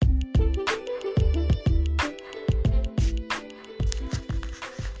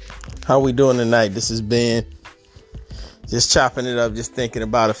How we doing tonight? This is Ben. Just chopping it up, just thinking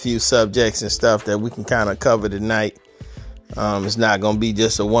about a few subjects and stuff that we can kind of cover tonight. It's not going to be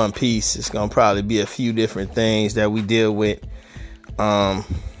just a one piece. It's going to probably be a few different things that we deal with. I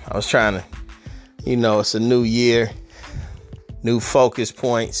was trying to, it's a new year, new focus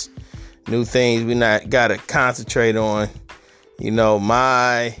points, new things we not got to concentrate on.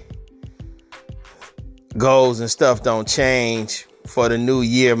 My goals and stuff don't change. For the new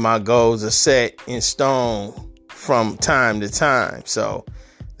year, my goals are set in stone from time to time. So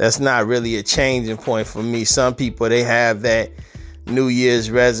that's not really a changing point for me. Some people, they have that New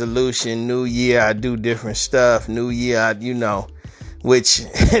Year's resolution. New year, I do different stuff. New year, which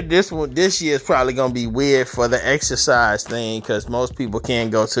this year is probably going to be weird for the exercise thing because most people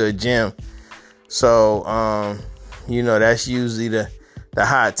can't go to a gym. So, that's usually the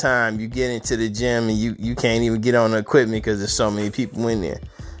hot time. You get into the gym and you can't even get on the equipment because there's so many people in there.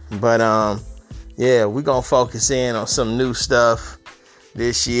 But we're gonna focus in on some new stuff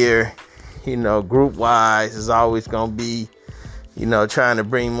this year. Group wise is always gonna be, trying to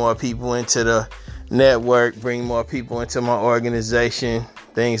bring more people into the network, bring more people into my organization,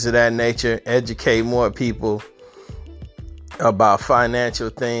 things of that nature, educate more people about financial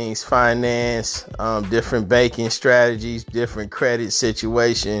things, finance, different banking strategies, different credit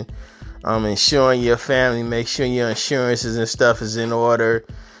situation, insuring your family, make sure your insurances and stuff is in order,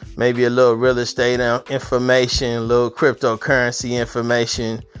 maybe a little real estate information, a little cryptocurrency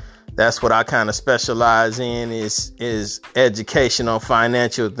information. That's what I kind of specialize in is education on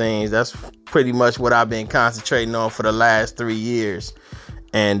financial things. That's pretty much what I've been concentrating on for the last 3 years.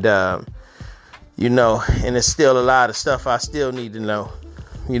 And, and it's still a lot of stuff I still need to know,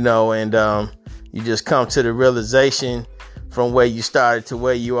 and you just come to the realization from where you started to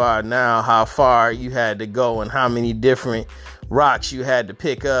where you are now, how far you had to go and how many different rocks you had to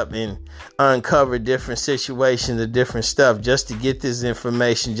pick up and uncover different situations and different stuff just to get this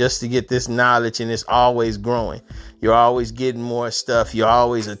information, just to get this knowledge. And it's always growing. You're always getting more stuff. You're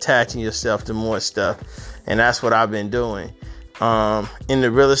always attaching yourself to more stuff. And that's what I've been doing. In the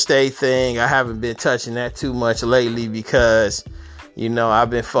real estate thing, I haven't been touching that too much lately because, I've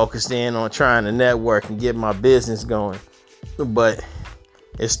been focused in on trying to network and get my business going. But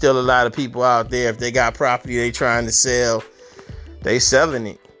there's still a lot of people out there. If they got property they trying to sell, they selling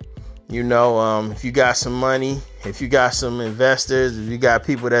it. If you got some money, if you got some investors, if you got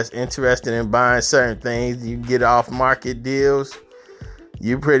people that's interested in buying certain things, you can get off market deals.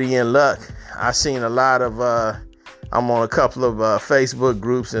 You're pretty in luck. I seen a lot of, I'm on a couple of Facebook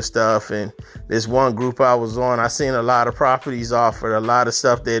groups and stuff, and this one group I was on, I seen a lot of properties offered, a lot of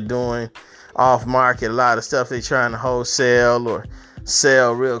stuff they're doing off market, a lot of stuff they're trying to wholesale or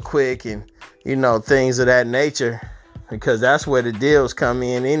sell real quick, and things of that nature, because that's where the deals come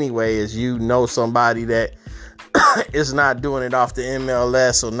in anyway, is somebody that is not doing it off the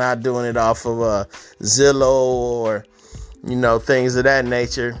MLS or not doing it off of Zillow or things of that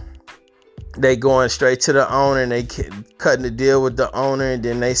nature. They going straight to the owner and they cutting the deal with the owner and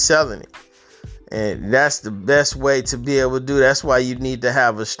then they selling it. And that's the best way to be able to do. That's why you need to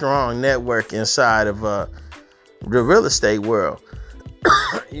have a strong network inside of the real estate world.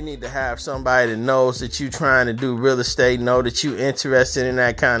 You need to have somebody that knows that you're trying to do real estate, know that you're interested in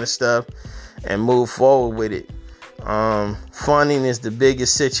that kind of stuff and move forward with it. Funding is the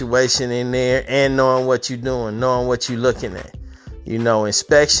biggest situation in there, and knowing what you're doing, knowing what you're looking at.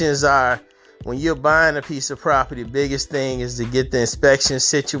 Inspections are, when you're buying a piece of property, the biggest thing is to get the inspection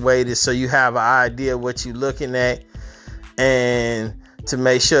situated so you have an idea what you're looking at, and to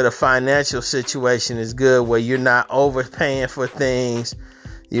make sure the financial situation is good where you're not overpaying for things.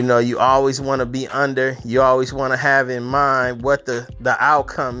 You always want to be under. You always want to have in mind what the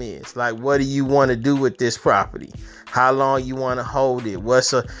outcome is. Like, what do you want to do with this property? How long you want to hold it?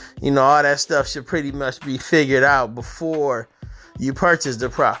 All that stuff should pretty much be figured out before you purchase the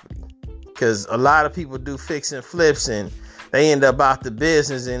property. Because a lot of people do fix and flips and they end up out the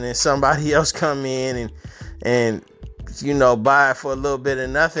business, and then somebody else come in and buy it for a little bit of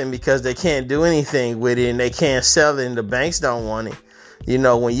nothing because they can't do anything with it and they can't sell it and the banks don't want it.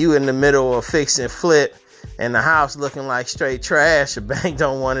 When you in the middle of fix and flip and the house looking like straight trash, the bank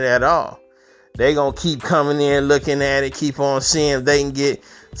don't want it at all. They gonna keep coming in, looking at it, keep on seeing if they can get,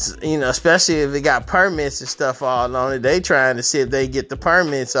 especially if it got permits and stuff all on it. They trying to see if they get the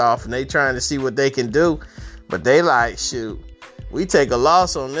permits off and they trying to see what they can do. But they like, shoot, we take a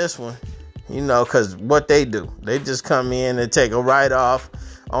loss on this one, because what they do, they just come in and take a write-off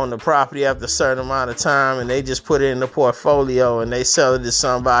on the property after a certain amount of time, and they just put it in the portfolio and they sell it to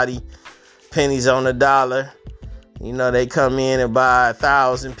somebody, pennies on the dollar. You know, they come in and buy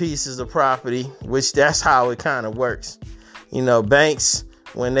 1,000 pieces of property, which that's how it kind of works. You know, banks,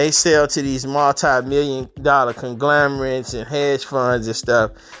 when they sell to these multi-million-dollar conglomerates and hedge funds and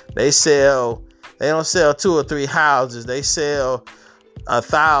stuff, they don't sell 2 or 3 houses. They sell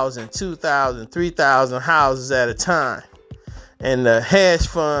 1,000, 2,000, 3,000 houses at a time. And the hedge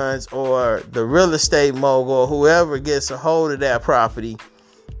funds or the real estate mogul, whoever gets a hold of that property,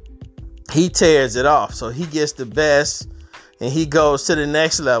 he tears it off. So he gets the best and he goes to the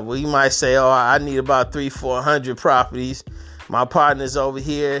next level. He might say, oh, I need about 300-400 properties. My partner's over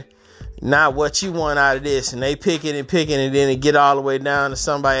here. Not what you want out of this. And they pick it, and then it get all the way down to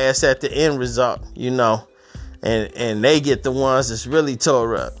somebody else at the end result, you know. And they get the ones that's really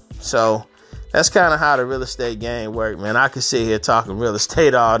tore up. So that's kind of how the real estate game work, man. I could sit here talking real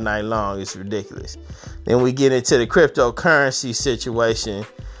estate all night long. It's ridiculous. Then we get into the cryptocurrency situation.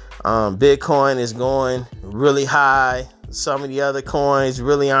 Bitcoin is going really high. Some of the other coins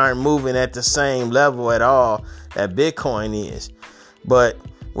really aren't moving at the same level at all that Bitcoin is. But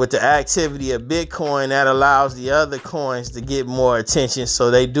with the activity of Bitcoin, that allows the other coins to get more attention. So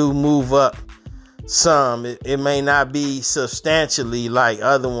they do move up some. It may not be substantially like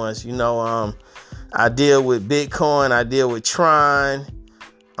other ones. You know, I deal with Bitcoin. I deal with Tron.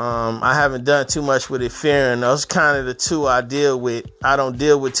 I haven't done too much with Ethereum. Those kind of the two I deal with. I don't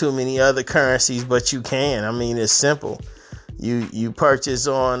deal with too many other currencies, but you can. I mean, it's simple. You purchase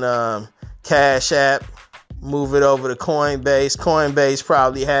on Cash App, move it over to Coinbase. Coinbase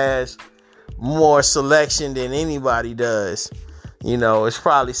probably has more selection than anybody does. You know, it's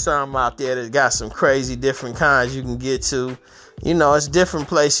probably some out there that got some crazy different kinds you can get to. You know, it's different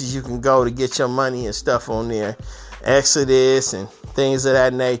places you can go to get your money and stuff on there. Exodus and things of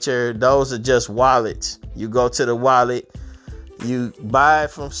that nature. Those are just wallets. You go to the wallet, you buy it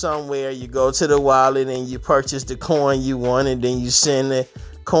from somewhere, you go to the wallet and you purchase the coin you want, and then you send the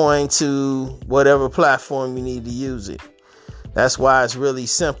coin to whatever platform you need to use it. That's why it's really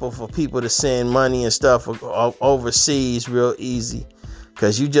simple for people to send money and stuff overseas real easy,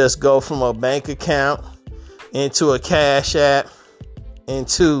 because you just go from a bank account into a Cash App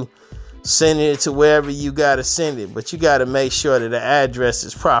into sending it to wherever you got to send it. But you got to make sure that the address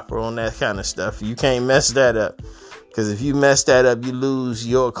is proper on that kind of stuff. You can't mess that up, because if you mess that up, you lose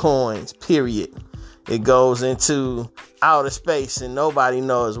your coins, period. It goes into outer space and nobody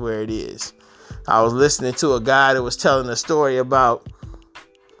knows where it is. I was listening to a guy that was telling a story about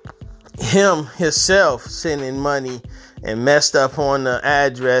himself sending money and messed up on the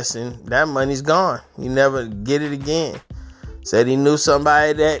address, and that money's gone. You never get it again. Said he knew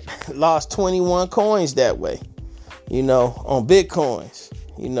somebody that lost 21 coins that way, you know, on Bitcoins.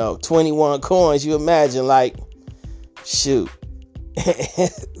 You know, 21 coins, you imagine, like, shoot.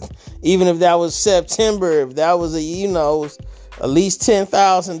 Even if that was September, if that was at least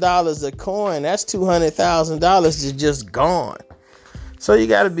 $10,000 a coin, that's $200,000 is just gone. So you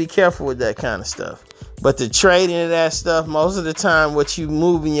got to be careful with that kind of stuff. But the trading of that stuff, most of the time, what you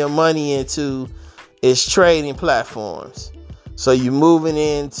moving your money into is trading platforms. So you're moving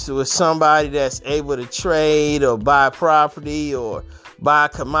into somebody that's able to trade or buy property or buy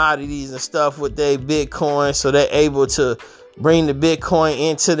commodities and stuff with their Bitcoin. So they're able to bring the Bitcoin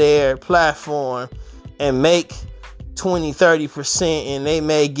into their platform and make 20-30%, and they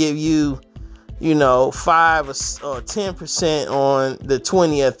may give you, 5 or 10% on the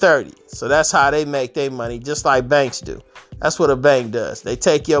 20 or 30. So that's how they make their money, just like banks do. That's what a bank does. They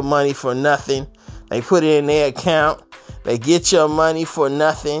take your money for nothing. They put it in their account. They get your money for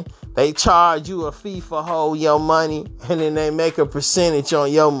nothing. They charge you a fee for hold your money, and then they make a percentage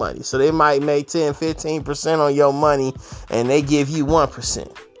on your money. So they might make 10-15% on your money, and they give you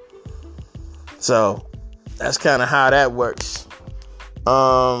 1%. So that's kind of how that works.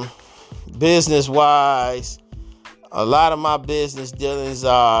 Business wise, a lot of my business dealings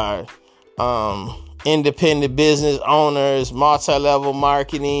are independent business owners, multi-level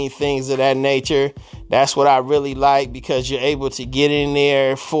marketing, things of that nature. That's what I really like, because you're able to get in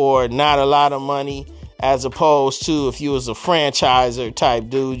there for not a lot of money, as opposed to if you was a franchiser type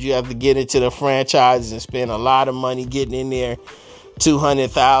dude, you have to get into the franchise and spend a lot of money getting in there,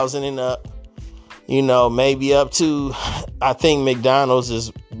 $200,000 and up. Maybe up to, I think McDonald's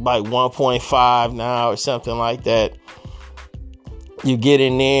is like 1.5 now or something like that. You get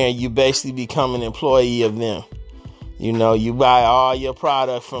in there and you basically become an employee of them. You buy all your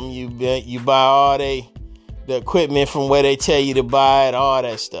product from you buy all the equipment from where they tell you to buy it, all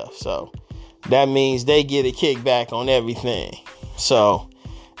that stuff. So that means they get a kickback on everything. So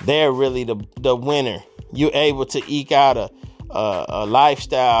they're really the winner. You're able to eke out a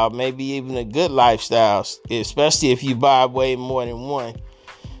lifestyle, maybe even a good lifestyle, especially if you buy way more than one.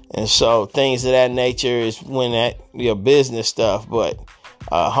 And so things of that nature is when that your business stuff, but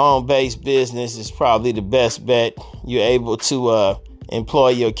home-based business is probably the best bet. You're able to employ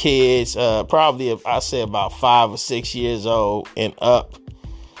your kids, probably I say about 5 or 6 years old and up.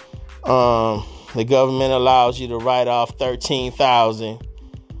 The government allows you to write off $13,000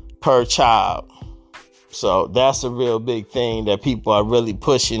 per child. So that's a real big thing that people are really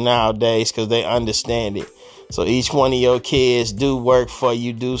pushing nowadays because they understand it. So each one of your kids do work for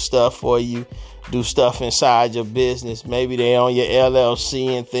you, do stuff for you, do stuff inside your business. Maybe they own your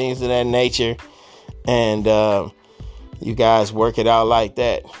LLC and things of that nature. And you guys work it out like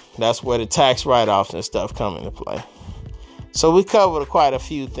that. That's where the tax write-offs and stuff come into play. So we covered quite a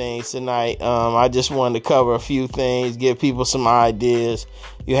few things tonight. I just wanted to cover a few things, give people some ideas.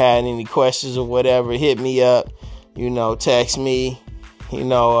 You had any questions or whatever, hit me up. Text me.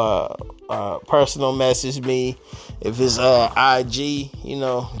 Personal message me. If it's IG,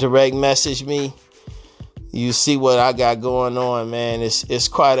 direct message me. You see what I got going on, man. It's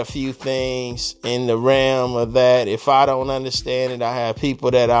quite a few things in the realm of that. If I don't understand it, I have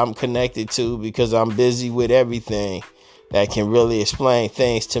people that I'm connected to because I'm busy with everything that can really explain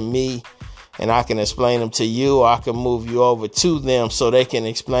things to me, and I can explain them to you, or I can move you over to them so they can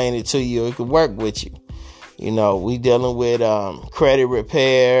explain it to you. It can work with you. We dealing with credit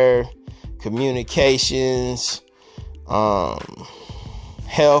repair, communications,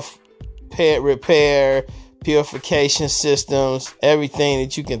 health pet repair, purification systems, everything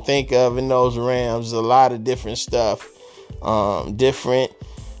that you can think of in those realms. A lot of different stuff, different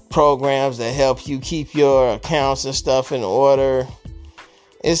programs that help you keep your accounts and stuff in order.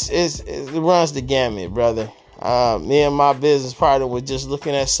 It runs the gamut, brother. Me and my business partner were just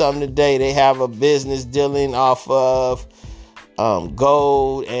looking at something today. They have a business dealing off of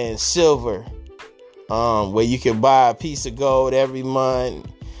gold and silver, where you can buy a piece of gold every month.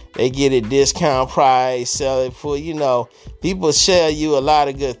 They get a discount price, sell it for, people sell you a lot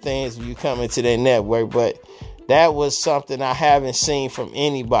of good things when you come into their network, but that was something I haven't seen from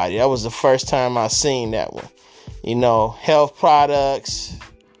anybody. That was the first time I seen that one. Health products,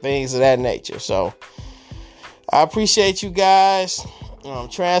 things of that nature. So I appreciate you guys.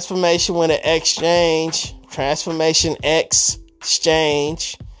 Transformation with an exchange, Transformation X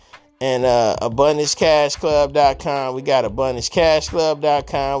Exchange, and AbundanceCashClub.com. We got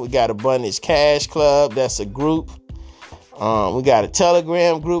AbundanceCashClub.com. We got Abundance Cash Club. That's a group. We got a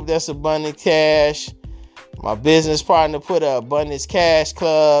Telegram group. That's Abundant Cash. My business partner put a Abundance Cash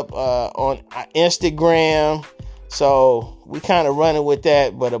Club on Instagram. So we kind of running with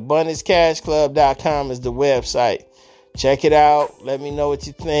that. But AbundanceCashClub.com is the website. Check it out. Let me know what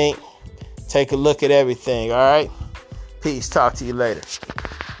you think. Take a look at everything. All right. Peace. Talk to you later.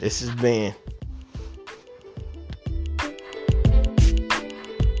 This is Ben.